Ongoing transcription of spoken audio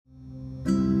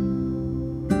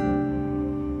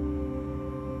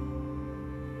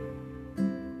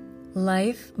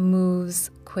Life moves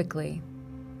quickly.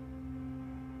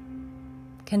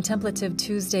 Contemplative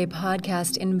Tuesday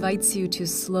podcast invites you to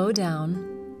slow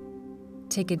down,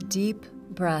 take a deep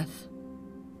breath,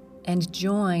 and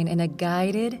join in a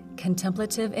guided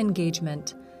contemplative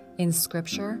engagement in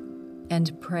Scripture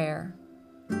and prayer.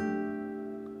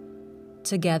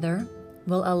 Together,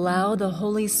 we'll allow the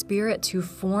Holy Spirit to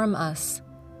form us,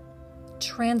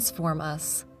 transform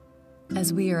us,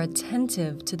 as we are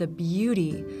attentive to the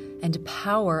beauty and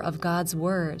power of God's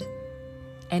Word,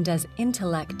 and as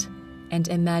intellect and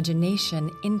imagination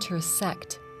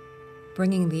intersect,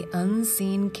 bringing the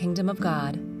unseen kingdom of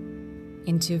God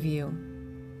into view.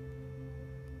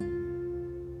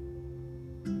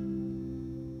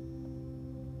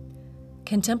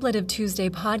 Contemplative Tuesday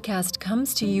podcast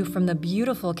comes to you from the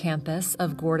beautiful campus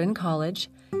of Gordon College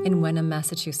in Wenham,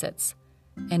 Massachusetts,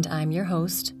 and I'm your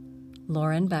host,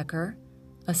 Lauren Becker,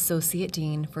 Associate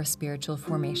Dean for Spiritual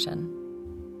Formation.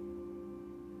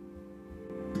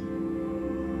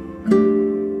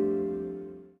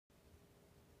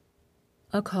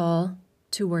 A call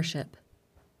to worship.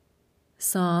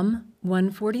 Psalm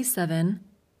 147,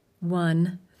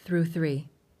 1 through 3.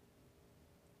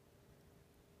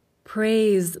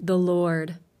 Praise the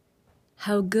Lord.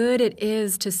 How good it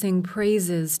is to sing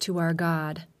praises to our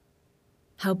God.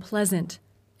 How pleasant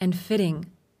and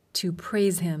fitting to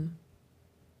praise Him.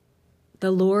 The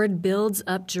Lord builds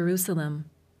up Jerusalem.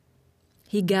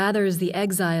 He gathers the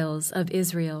exiles of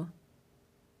Israel.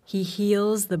 He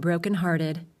heals the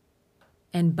brokenhearted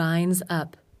and binds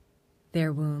up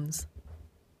their wounds.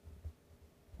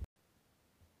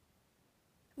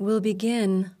 We'll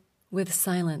begin with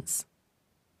silence.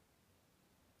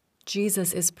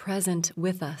 Jesus is present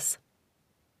with us.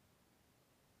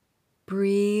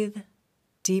 Breathe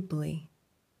deeply.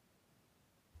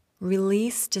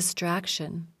 Release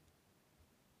distraction.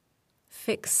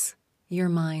 Fix your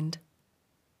mind.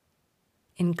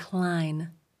 Incline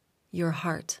your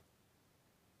heart.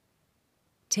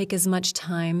 Take as much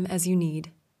time as you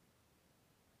need.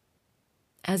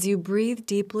 As you breathe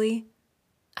deeply,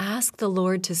 ask the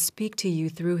Lord to speak to you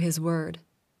through His Word,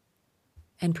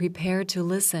 and prepare to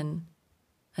listen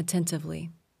attentively.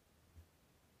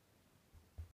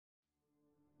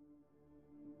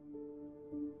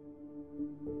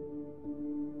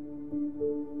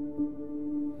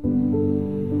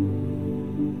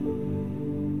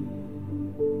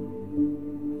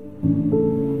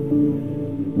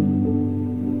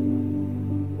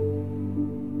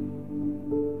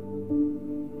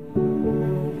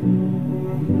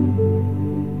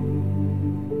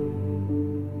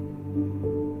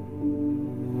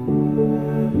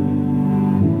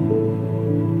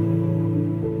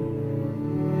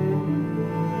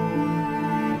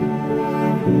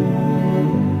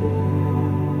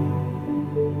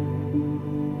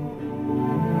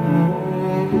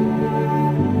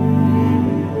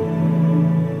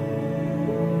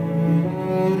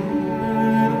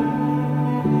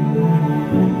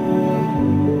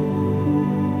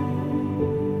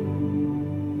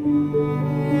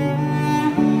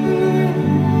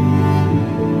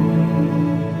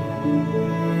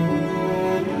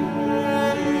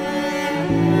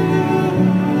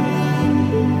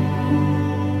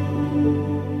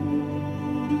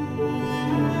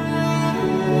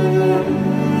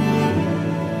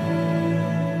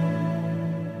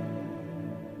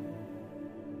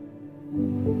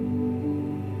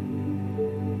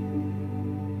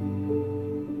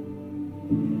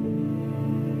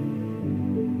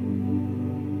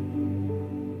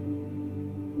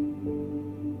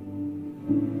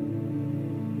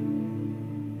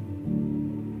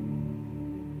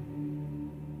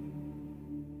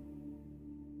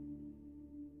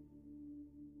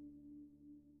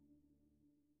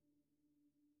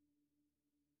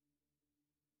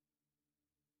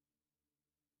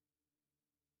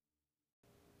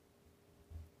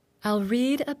 I'll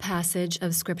read a passage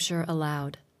of Scripture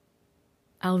aloud.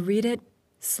 I'll read it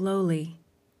slowly.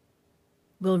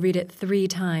 We'll read it 3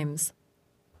 times.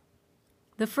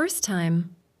 The first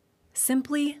time,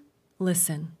 simply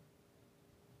listen.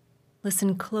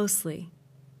 Listen closely.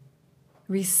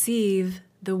 Receive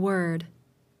the Word.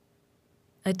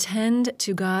 Attend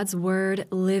to God's Word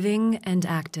living and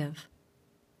active.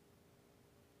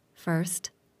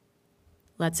 First,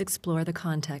 let's explore the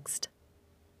context.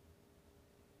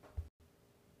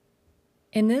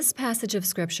 In this passage of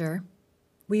Scripture,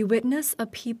 we witness a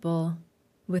people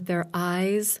with their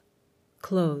eyes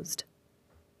closed.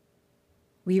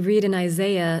 We read in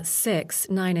Isaiah 6,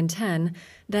 9, and 10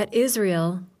 that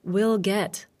Israel will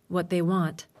get what they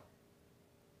want.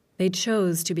 They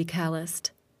chose to be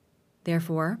calloused.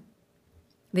 Therefore,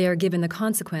 They are given the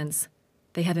consequence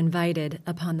they have invited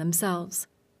upon themselves.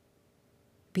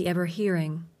 Be ever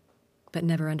hearing, but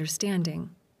never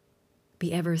understanding.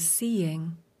 Be ever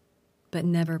seeing, but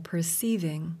never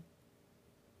perceiving.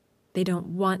 They don't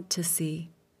want to see,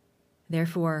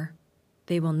 therefore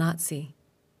they will not see.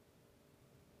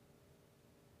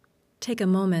 Take a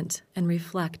moment and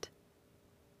reflect.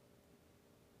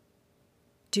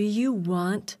 Do you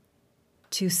want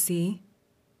to see?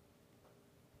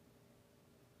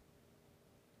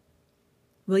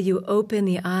 Will you open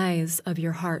the eyes of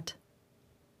your heart?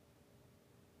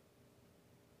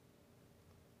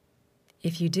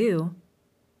 If you do,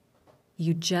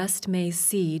 you just may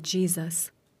see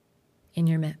Jesus in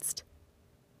your midst.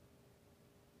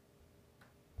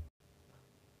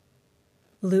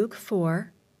 Luke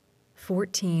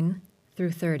 4:14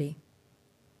 through 30.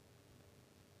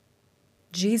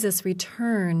 Jesus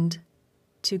returned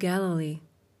to Galilee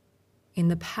in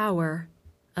the power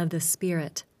of the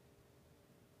Spirit,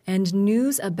 and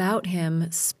news about him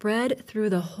spread through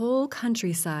the whole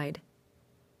countryside.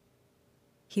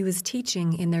 He was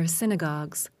teaching in their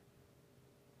synagogues,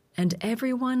 and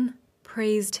everyone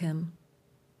praised him.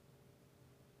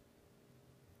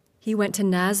 He went to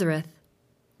Nazareth,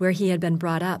 where he had been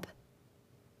brought up.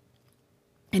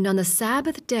 And on the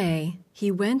Sabbath day,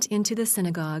 he went into the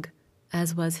synagogue,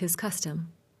 as was his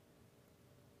custom.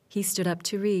 He stood up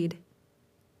to read,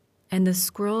 and the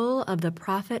scroll of the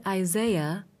prophet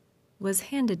Isaiah was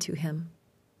handed to him.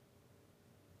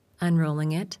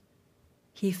 Unrolling it,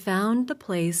 he found the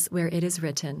place where it is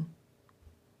written,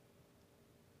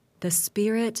 "The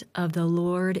Spirit of the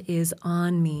Lord is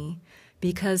on me,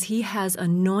 because he has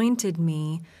anointed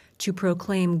me to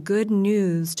proclaim good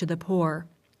news to the poor.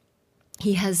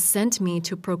 He has sent me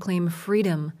to proclaim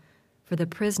freedom for the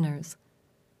prisoners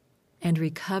and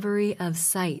recovery of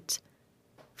sight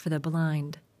for the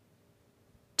blind,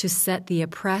 to set the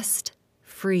oppressed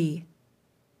free,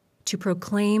 to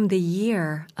proclaim the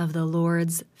year of the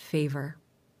Lord's favor."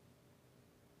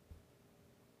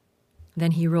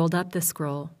 Then he rolled up the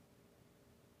scroll,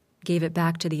 gave it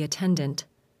back to the attendant,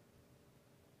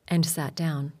 and sat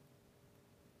down.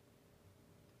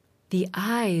 The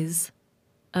eyes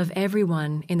of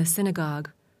everyone in the synagogue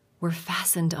were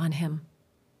fastened on him.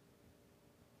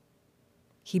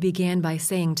 He began by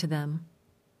saying to them,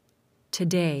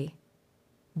 "Today,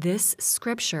 this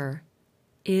scripture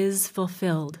is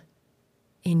fulfilled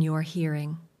in your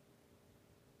hearing."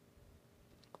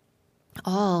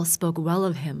 All spoke well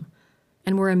of him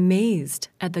and were amazed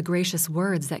at the gracious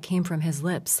words that came from his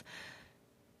lips.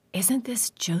 "Isn't this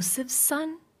Joseph's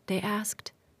son?" they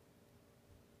asked.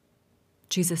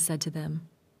 Jesus said to them,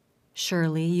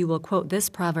 "Surely you will quote this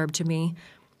proverb to me,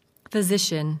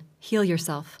 'Physician, heal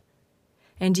yourself.'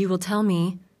 And you will tell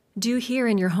me, 'Do here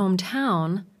in your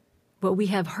hometown what we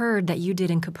have heard that you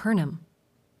did in Capernaum.'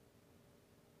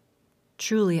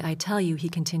 Truly, I tell you," he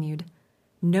continued,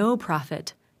 "no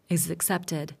prophet is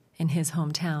accepted in his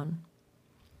hometown.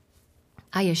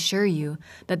 I assure you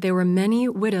that there were many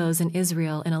widows in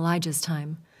Israel in Elijah's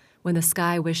time, when the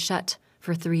sky was shut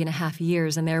for 3.5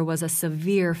 years and there was a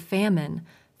severe famine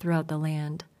throughout the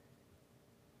land.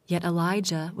 Yet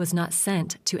Elijah was not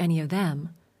sent to any of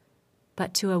them,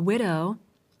 but to a widow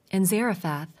in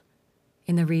Zarephath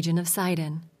in the region of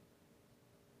Sidon.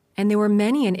 And there were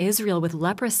many in Israel with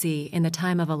leprosy in the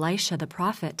time of Elisha the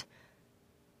prophet,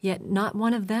 yet not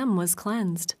one of them was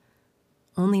cleansed,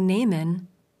 only Naaman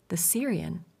the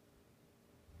Syrian."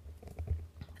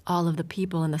 All of the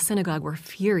people in the synagogue were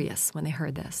furious when they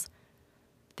heard this.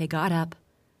 They got up,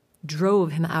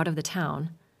 drove him out of the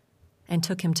town, and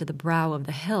took him to the brow of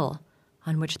the hill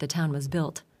on which the town was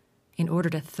built, in order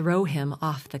to throw him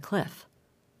off the cliff.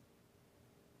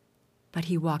 But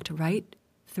he walked right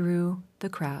through the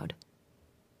crowd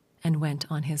and went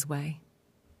on his way.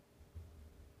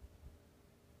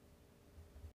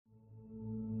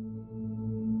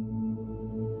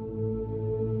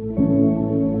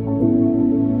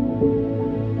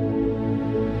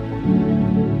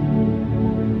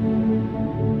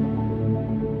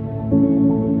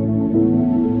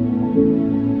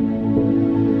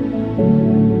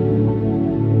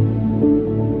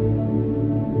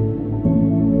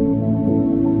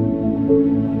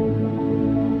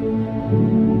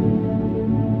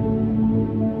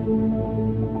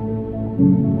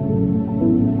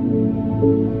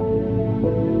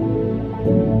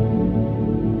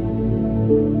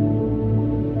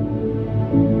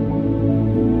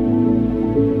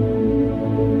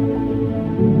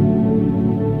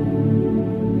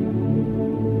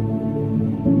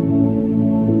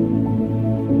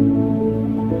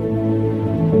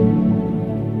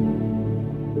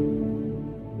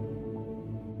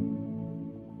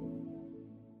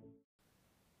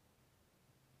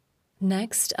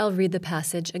 Next, I'll read the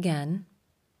passage again,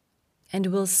 and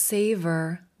we'll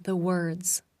savor the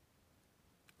words.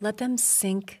 Let them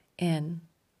sink in.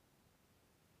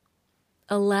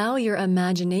 Allow your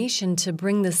imagination to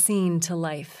bring the scene to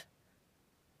life.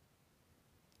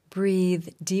 Breathe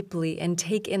deeply and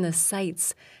take in the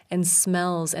sights and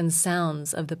smells and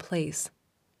sounds of the place.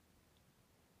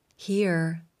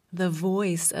 Hear the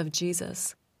voice of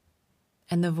Jesus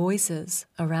and the voices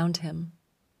around him.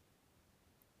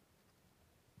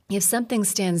 If something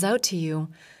stands out to you,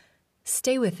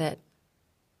 stay with it.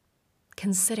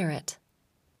 Consider it.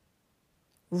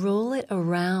 Roll it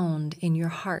around in your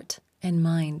heart and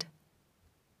mind.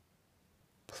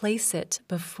 Place it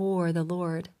before the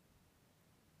Lord.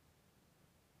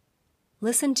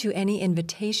 Listen to any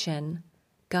invitation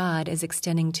God is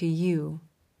extending to you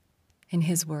in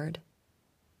His Word.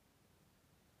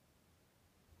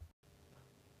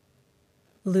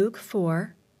 Luke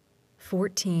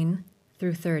 4:14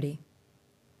 through 30.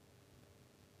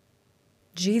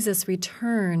 Jesus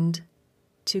returned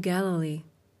to Galilee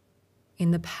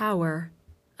in the power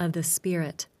of the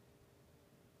Spirit,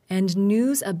 and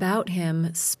news about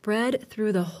him spread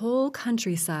through the whole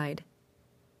countryside.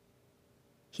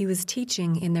 He was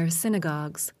teaching in their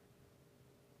synagogues,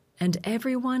 and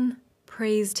everyone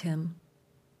praised him.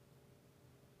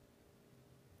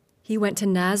 He went to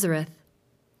Nazareth,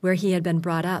 where he had been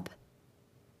brought up.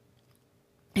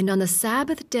 And on the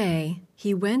Sabbath day,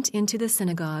 he went into the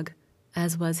synagogue,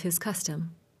 as was his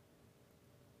custom.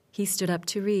 He stood up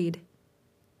to read,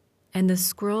 and the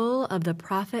scroll of the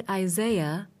prophet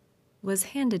Isaiah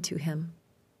was handed to him.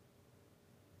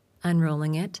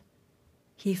 Unrolling it,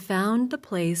 he found the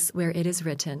place where it is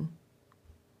written,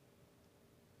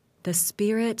 "The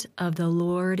Spirit of the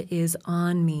Lord is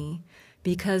on me,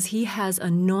 because he has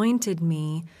anointed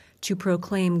me to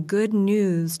proclaim good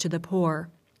news to the poor.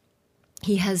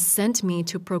 He has sent me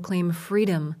to proclaim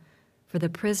freedom for the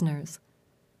prisoners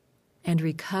and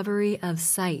recovery of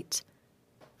sight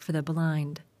for the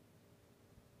blind,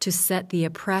 to set the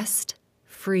oppressed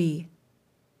free,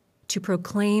 to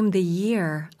proclaim the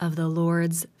year of the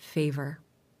Lord's favor."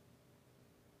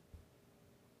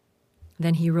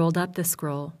 Then he rolled up the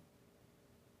scroll,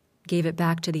 gave it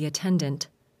back to the attendant,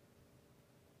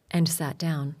 and sat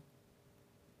down.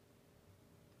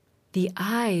 The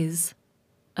eyes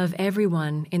of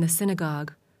everyone in the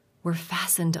synagogue were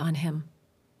fastened on him.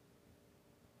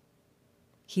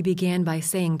 He began by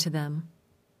saying to them,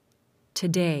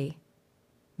 "Today,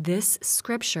 this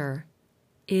scripture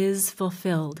is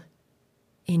fulfilled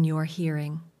in your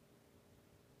hearing."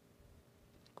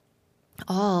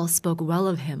 All spoke well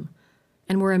of him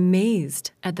and were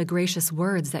amazed at the gracious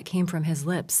words that came from his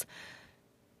lips.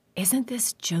 "Isn't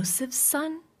this Joseph's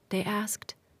son?" they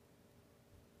asked.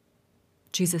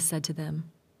 Jesus said to them,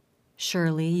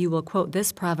 "Surely you will quote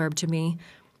this proverb to me,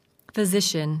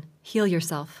 'Physician, heal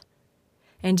yourself.'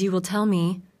 And you will tell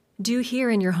me, 'Do here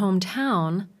in your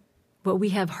hometown what we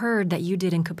have heard that you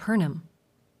did in Capernaum.'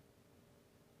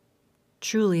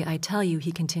 Truly, I tell you,"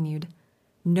 he continued,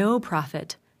 "no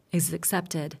prophet is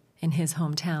accepted in his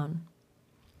hometown.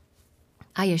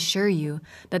 I assure you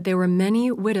that there were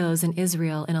many widows in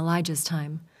Israel in Elijah's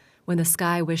time, when the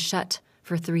sky was shut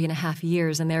for 3.5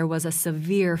 years and there was a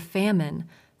severe famine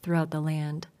throughout the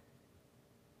land.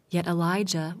 Yet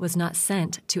Elijah was not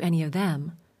sent to any of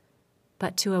them,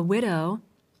 but to a widow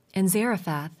in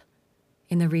Zarephath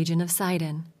in the region of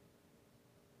Sidon.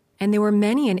 And there were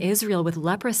many in Israel with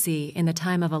leprosy in the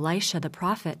time of Elisha the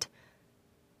prophet,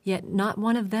 yet not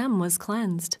one of them was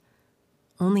cleansed,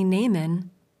 only Naaman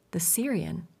the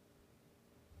Syrian."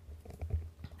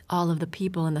 All of the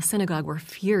people in the synagogue were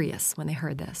furious when they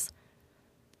heard this.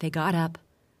 They got up,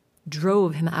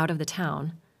 drove him out of the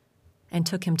town, and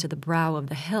took him to the brow of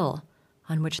the hill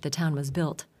on which the town was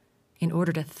built, in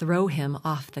order to throw him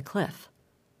off the cliff.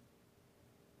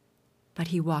 But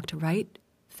he walked right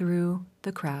through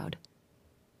the crowd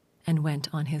and went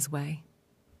on his way.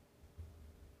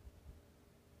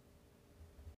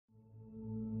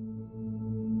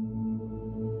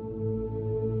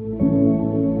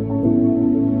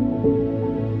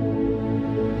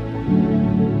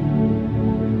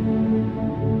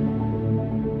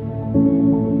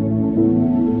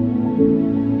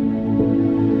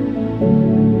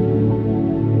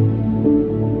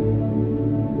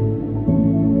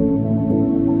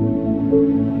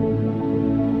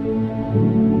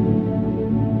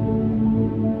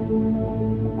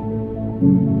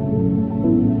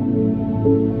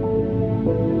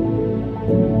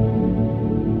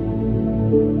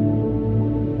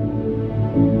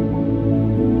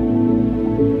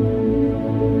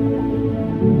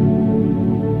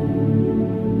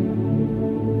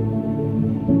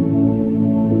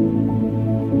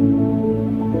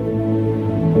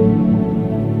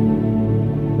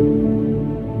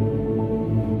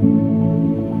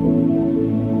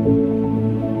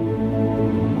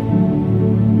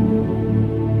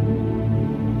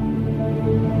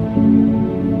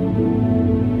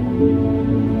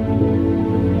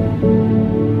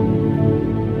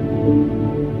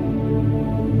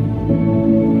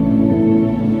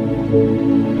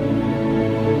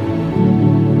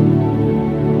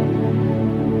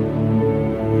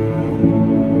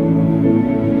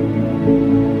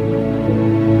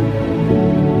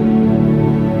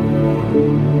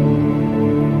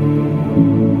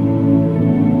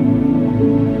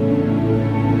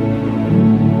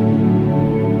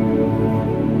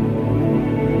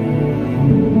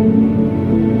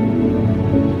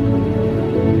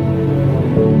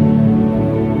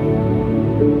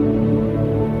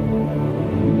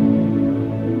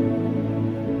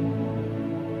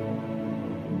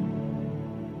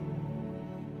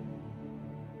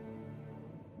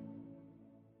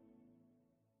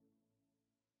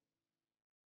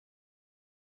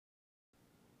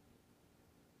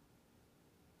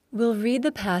 We'll read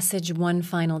the passage one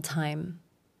final time.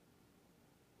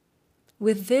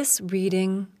 With this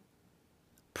reading,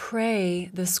 pray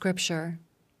the scripture.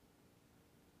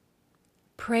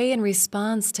 Pray in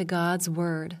response to God's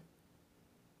word.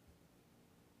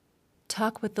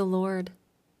 Talk with the Lord.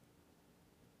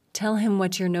 Tell him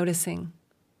what you're noticing.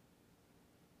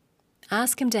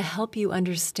 Ask him to help you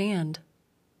understand.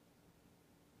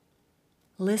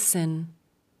 Listen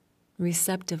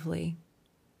receptively.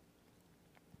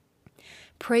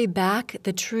 Pray back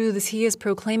the truths he is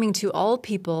proclaiming to all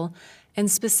people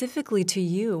and specifically to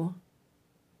you.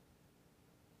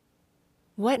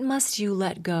 What must you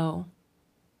let go?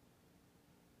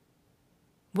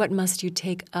 What must you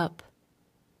take up?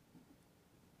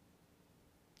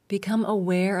 Become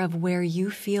aware of where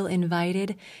you feel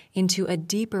invited into a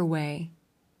deeper way,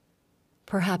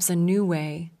 perhaps a new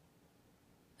way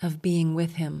of being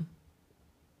with him.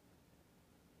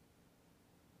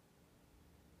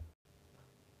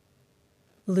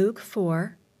 Luke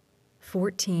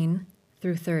 4:14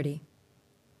 through 30.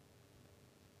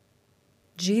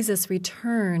 Jesus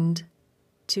returned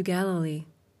to Galilee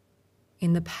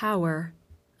in the power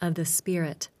of the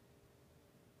Spirit,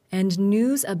 and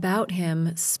news about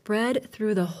him spread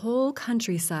through the whole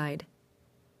countryside.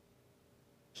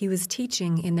 He was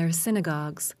teaching in their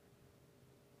synagogues,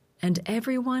 and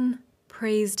everyone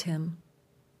praised him.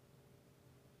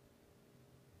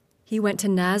 He went to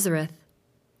Nazareth,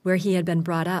 where he had been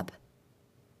brought up.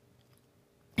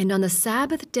 And on the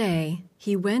Sabbath day,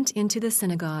 he went into the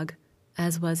synagogue,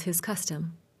 as was his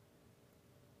custom.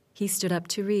 He stood up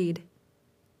to read,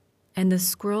 and the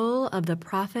scroll of the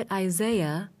prophet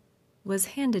Isaiah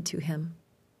was handed to him.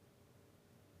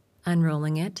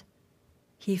 Unrolling it,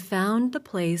 he found the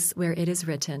place where it is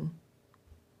written,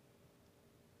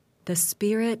 "The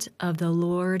Spirit of the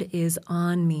Lord is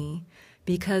on me,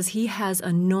 because he has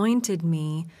anointed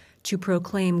me to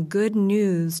proclaim good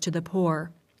news to the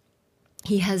poor.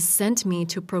 He has sent me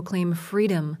to proclaim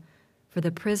freedom for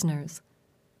the prisoners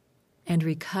and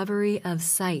recovery of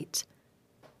sight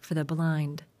for the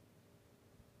blind,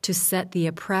 to set the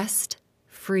oppressed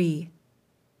free,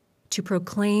 to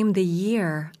proclaim the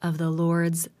year of the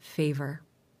Lord's favor."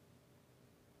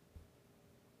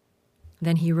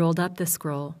 Then he rolled up the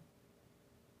scroll,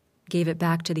 gave it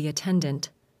back to the attendant,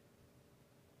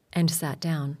 and sat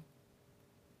down.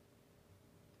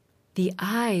 The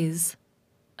eyes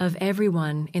of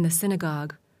everyone in the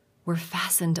synagogue were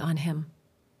fastened on him.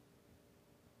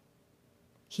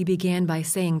 He began by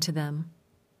saying to them,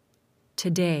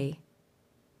 "Today,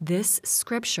 this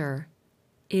scripture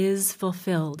is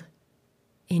fulfilled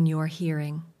in your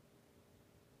hearing."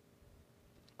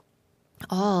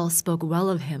 All spoke well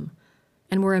of him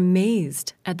and were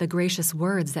amazed at the gracious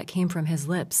words that came from his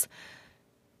lips.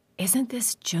 "Isn't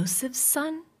this Joseph's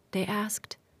son?" they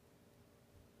asked.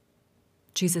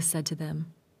 Jesus said to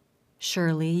them,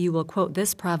 "Surely you will quote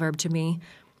this proverb to me,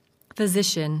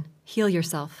 'Physician, heal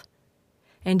yourself.'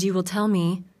 And you will tell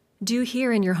me, 'Do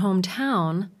here in your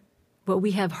hometown what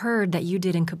we have heard that you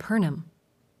did in Capernaum.'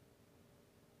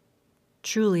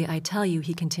 Truly, I tell you,"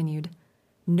 he continued,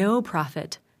 "no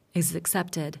prophet is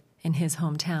accepted in his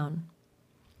hometown.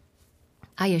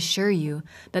 I assure you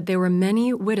that there were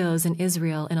many widows in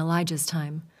Israel in Elijah's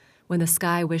time, when the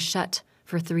sky was shut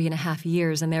for 3.5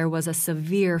 years and there was a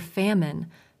severe famine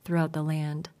throughout the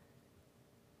land.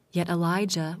 Yet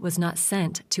Elijah was not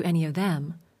sent to any of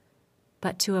them,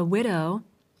 but to a widow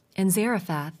in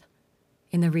Zarephath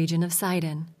in the region of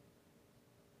Sidon.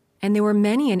 And there were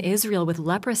many in Israel with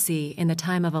leprosy in the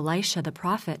time of Elisha the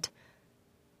prophet,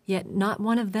 yet not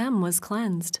one of them was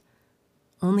cleansed,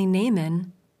 only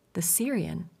Naaman the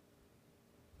Syrian."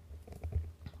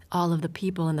 All of the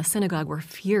people in the synagogue were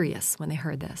furious when they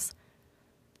heard this.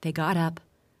 They got up,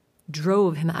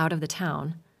 drove him out of the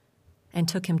town, and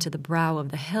took him to the brow of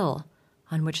the hill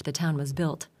on which the town was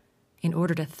built, in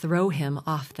order to throw him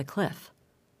off the cliff.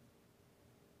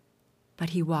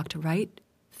 But he walked right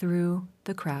through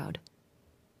the crowd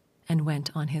and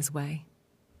went on his way.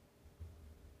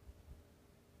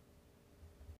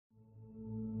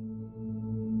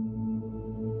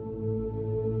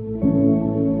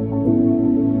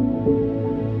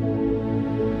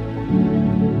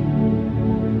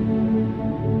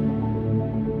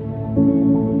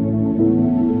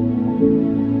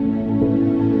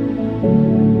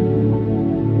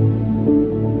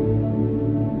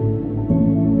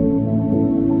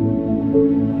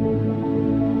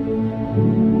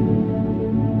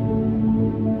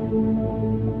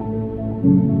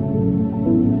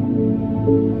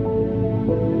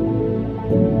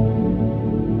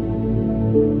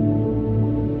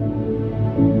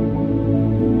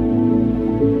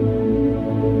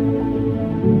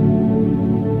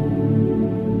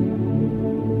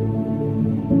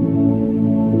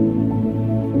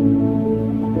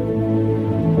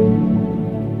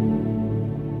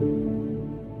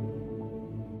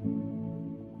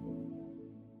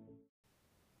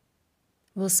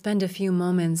 We'll spend a few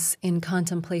moments in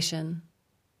contemplation,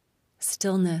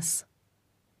 stillness,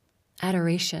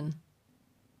 adoration,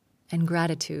 and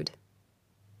gratitude.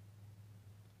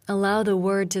 Allow the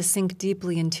word to sink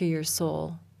deeply into your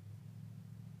soul.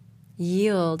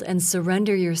 Yield and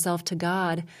surrender yourself to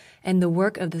God and the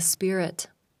work of the Spirit.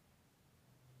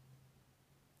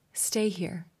 Stay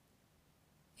here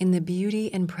in the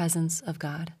beauty and presence of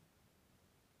God.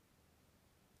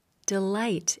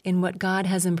 Delight in what God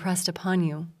has impressed upon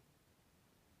you.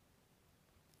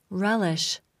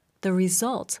 Relish the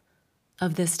result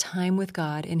of this time with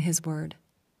God in His Word.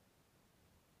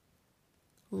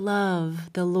 Love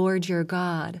the Lord your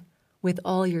God with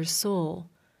all your soul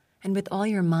and with all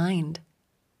your mind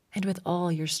and with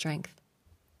all your strength.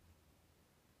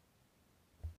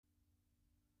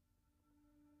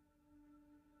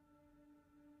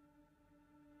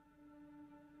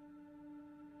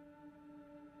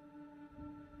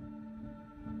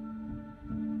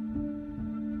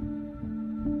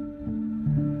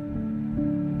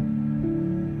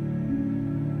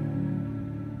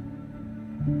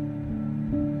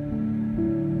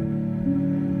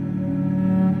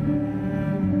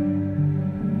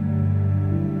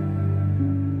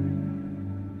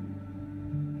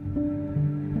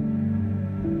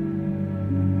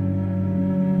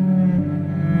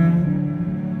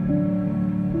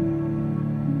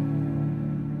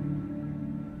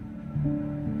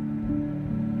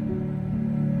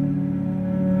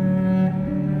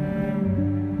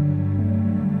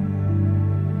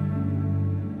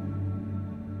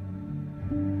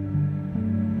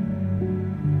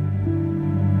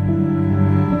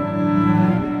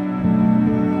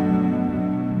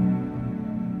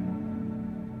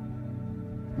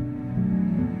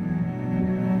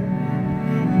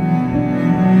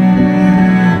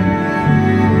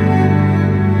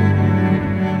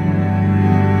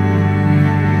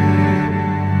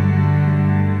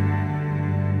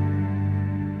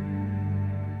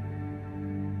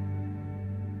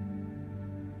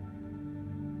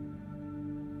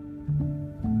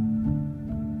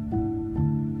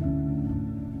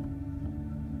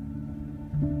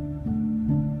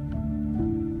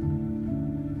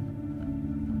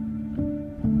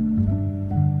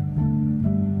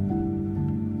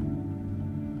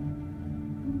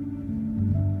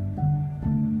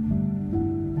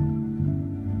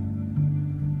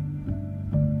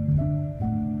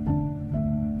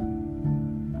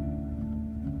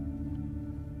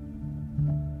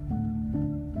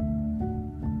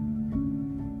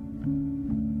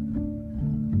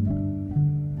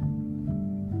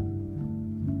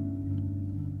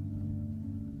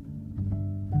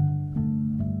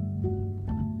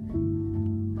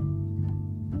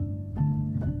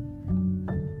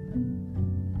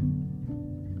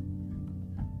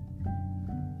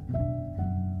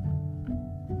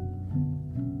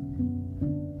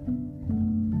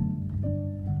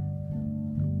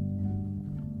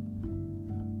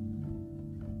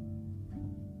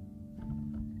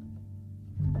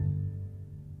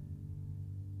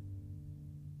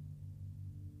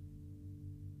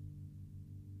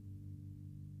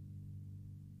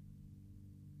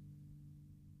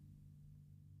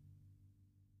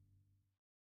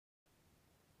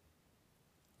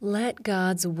 Let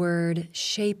God's word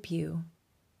shape you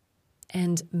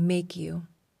and make you.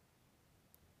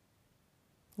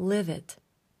 Live it.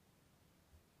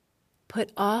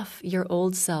 Put off your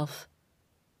old self.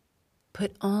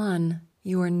 Put on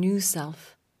your new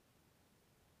self.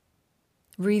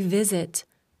 Revisit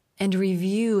and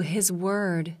review His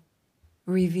word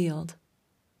revealed.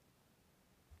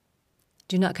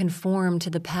 Do not conform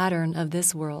to the pattern of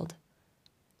this world,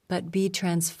 but be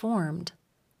transformed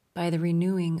by the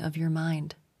renewing of your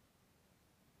mind.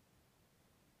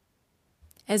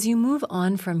 As you move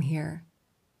on from here,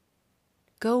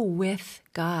 go with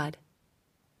God.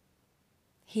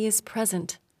 He is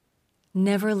present,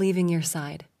 never leaving your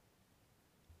side.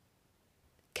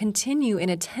 Continue in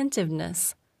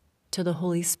attentiveness to the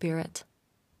Holy Spirit.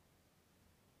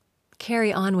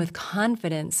 Carry on with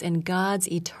confidence in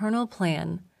God's eternal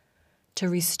plan to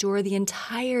restore the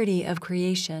entirety of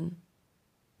creation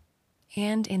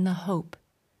and in the hope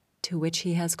to which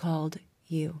He has called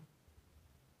you.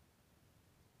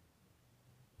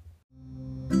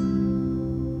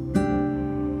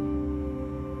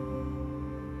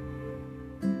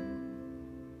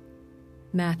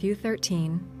 Matthew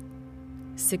 13,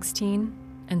 16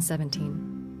 and 17.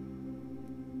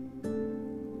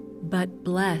 But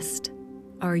blessed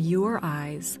are your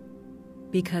eyes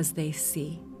because they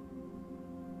see,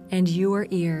 and your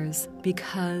ears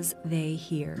because they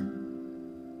hear.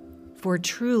 For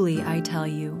truly I tell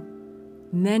you,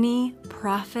 Many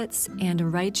prophets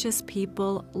and righteous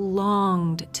people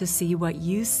longed to see what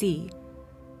you see,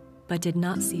 but did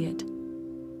not see it,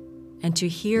 and to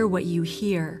hear what you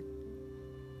hear,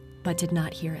 but did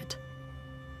not hear it.